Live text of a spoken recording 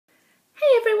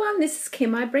everyone, this is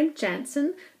Kim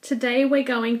Jansen. Today we're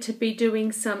going to be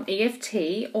doing some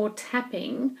EFT or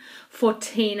tapping for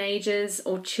teenagers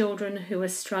or children who are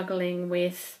struggling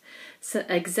with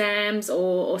exams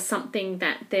or something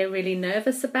that they're really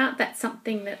nervous about. That's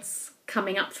something that's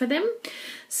coming up for them.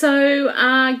 So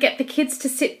get the kids to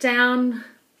sit down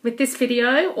with this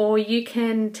video, or you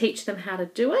can teach them how to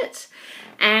do it.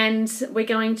 And we're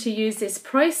going to use this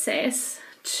process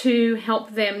to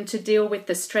help them to deal with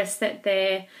the stress that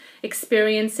they're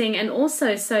experiencing, and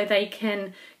also so they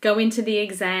can go into the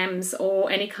exams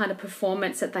or any kind of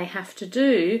performance that they have to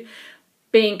do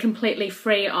being completely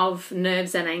free of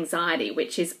nerves and anxiety,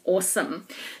 which is awesome.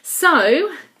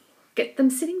 So get them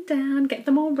sitting down, get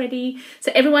them all ready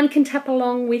so everyone can tap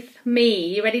along with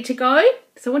me. You ready to go?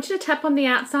 So I want you to tap on the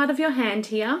outside of your hand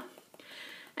here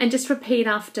and just repeat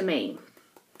after me.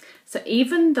 So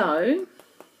even though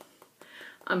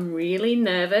I'm really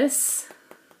nervous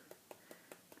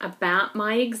about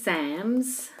my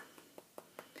exams,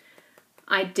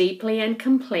 I deeply and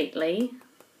completely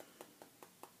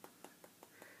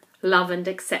love and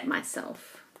accept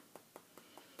myself.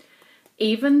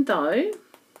 Even though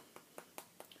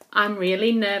I'm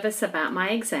really nervous about my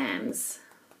exams,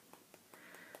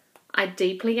 I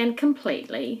deeply and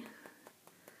completely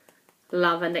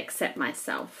love and accept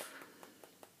myself.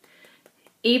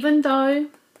 Even though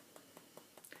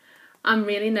I'm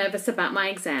really nervous about my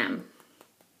exam,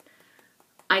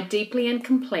 I deeply and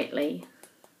completely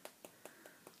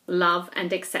love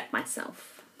and accept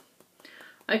myself.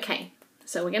 Okay,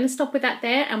 so we're going to stop with that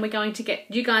there, and we're going to get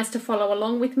you guys to follow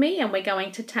along with me, and we're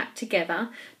going to tap together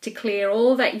to clear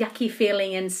all that yucky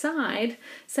feeling inside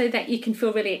so that you can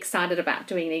feel really excited about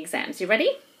doing the exams. You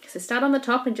ready? So start on the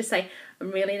top and just say, I'm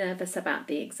really nervous about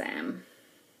the exam.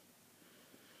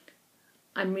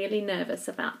 I'm really nervous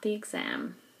about the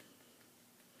exam.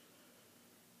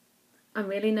 I'm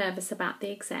really nervous about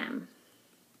the exam.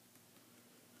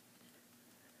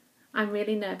 I'm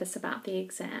really nervous about the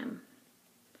exam.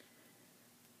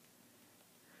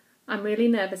 I'm really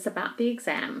nervous about the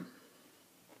exam.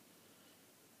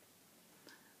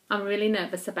 I'm really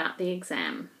nervous about the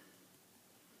exam.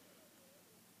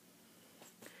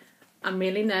 I'm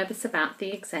really nervous about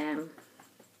the exam.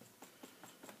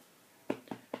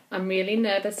 I'm really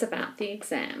nervous about the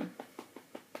exam.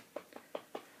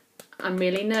 I'm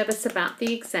really nervous about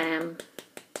the exam.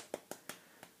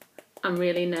 I'm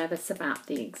really nervous about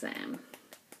the exam.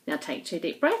 Now take 2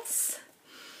 deep breaths.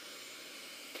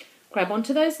 Grab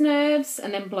onto those nerves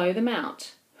and then blow them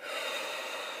out.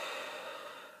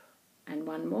 And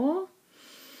one more.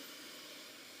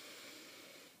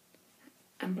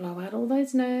 And blow out all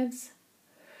those nerves.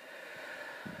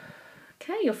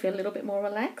 Okay, you'll feel a little bit more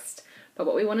relaxed. But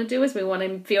what we want to do is we want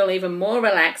to feel even more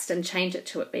relaxed and change it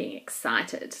to it being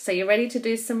excited. So you're ready to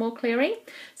do some more clearing?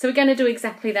 So we're going to do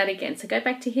exactly that again. So go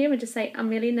back to here and just say, I'm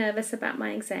really nervous about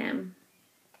my exam.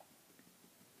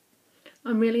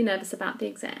 I'm really nervous about the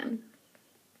exam.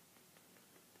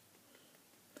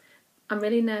 I'm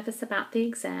really nervous about the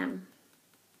exam.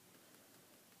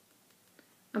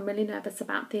 I'm really nervous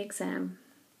about the exam.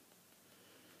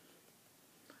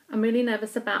 I'm really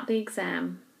nervous about the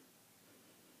exam.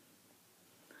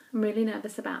 I'm really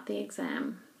nervous about the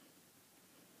exam.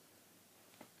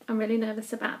 I'm really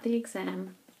nervous about the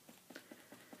exam.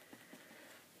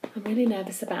 I'm really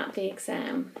nervous about the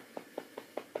exam.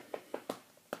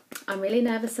 I'm really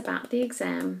nervous about the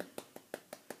exam.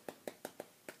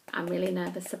 I'm really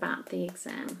nervous about the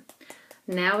exam.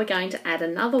 Now we're going to add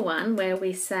another one where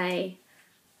we say,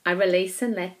 I release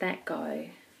and let that go.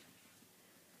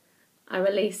 I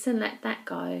release and let that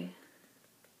go.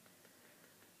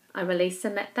 I release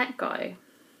and let that go.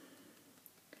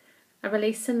 I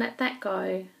release and let that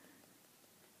go.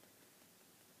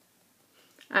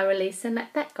 I release and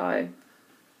let that go.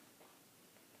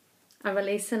 I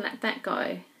release and let that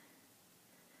go.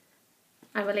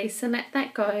 I release and let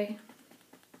that go.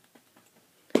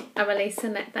 I release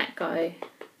and let that go.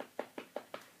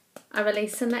 I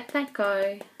release and let that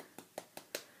go.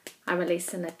 I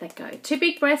release and let that go. 2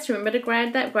 big breaths. Remember to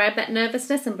grab that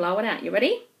nervousness and blow it out. You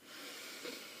ready?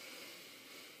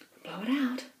 Blow it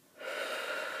out.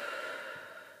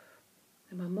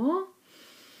 And one more.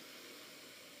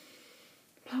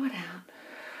 Blow it out.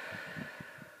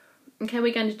 Okay,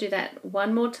 we're going to do that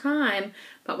one more time,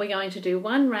 but we're going to do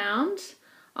one round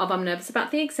of I'm nervous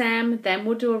about the exam, then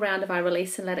we'll do a round of I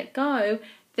release and let it go,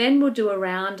 then we'll do a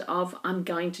round of I'm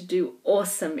going to do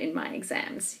awesome in my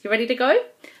exams. You ready to go?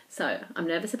 So, I'm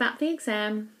nervous about the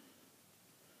exam.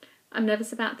 I'm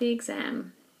nervous about the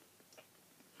exam.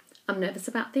 I'm nervous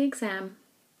about the exam.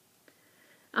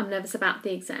 I'm nervous about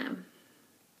the exam.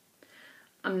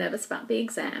 I'm nervous about the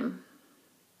exam.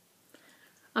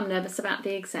 I'm nervous about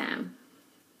the exam.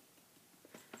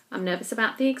 I'm nervous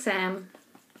about the exam.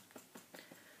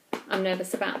 I'm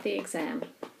nervous about the exam.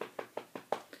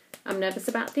 I'm nervous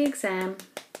about the exam.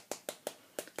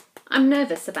 I'm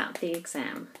nervous about the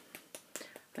exam.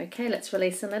 Okay, let's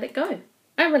release and let it go.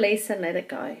 I release and let it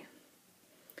go.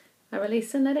 I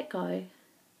release and let it go.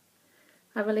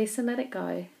 I release and let it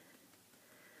go.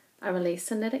 I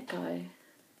release and let it go.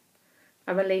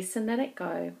 I release and let it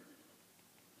go.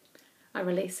 I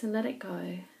release and let it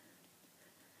go.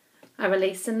 I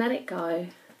release and let it go.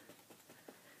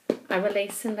 I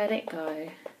release and let it go.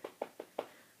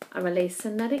 I release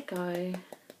and let it go.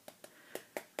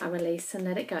 I release and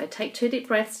let it go. Take 2 deep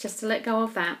breaths just to let go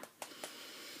of that.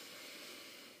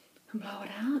 And blow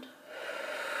it out.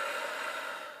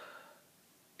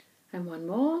 And one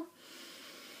more.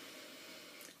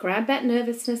 Grab that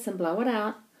nervousness and blow it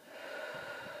out.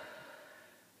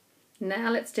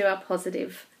 Now let's do our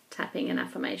positive tapping and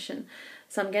affirmation.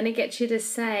 So I'm going to get you to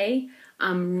say,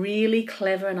 I'm really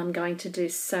clever and I'm going to do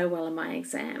so well in my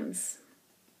exams.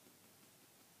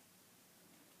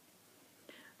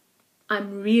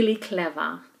 I'm really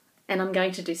clever and I'm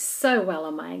going to do so well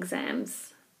on my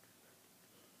exams.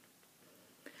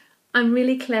 I'm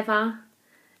really clever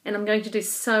and I'm going to do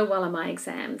so well on my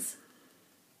exams.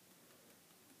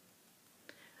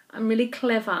 I'm really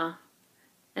clever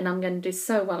and I'm going to do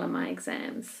so well on my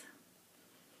exams.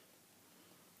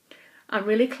 I'm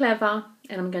really clever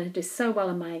and I'm going to do so well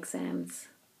on my exams.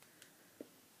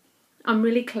 I'm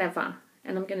really clever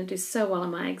and I'm going to do so well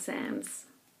on my exams.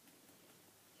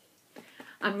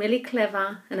 I'm really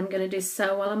clever and I'm going to do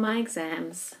so well on my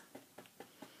exams.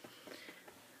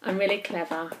 I'm really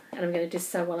clever and I'm going to do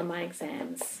so well on my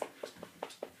exams.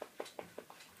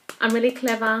 I'm really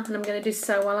clever and I'm going to do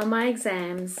so well on my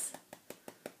exams.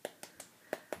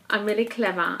 I'm really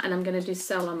clever and I'm going to do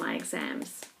so well on my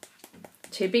exams.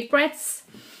 2 big breaths.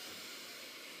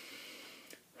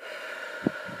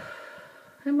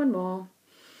 And one more.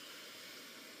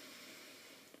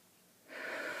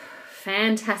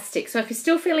 Fantastic. So if you're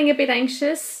still feeling a bit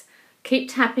anxious, keep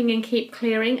tapping and keep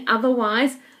clearing.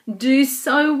 Otherwise, do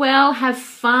so well. Have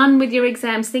fun with your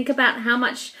exams. Think about how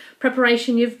much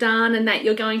preparation you've done and that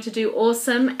you're going to do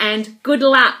awesome. And good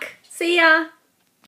luck. See ya.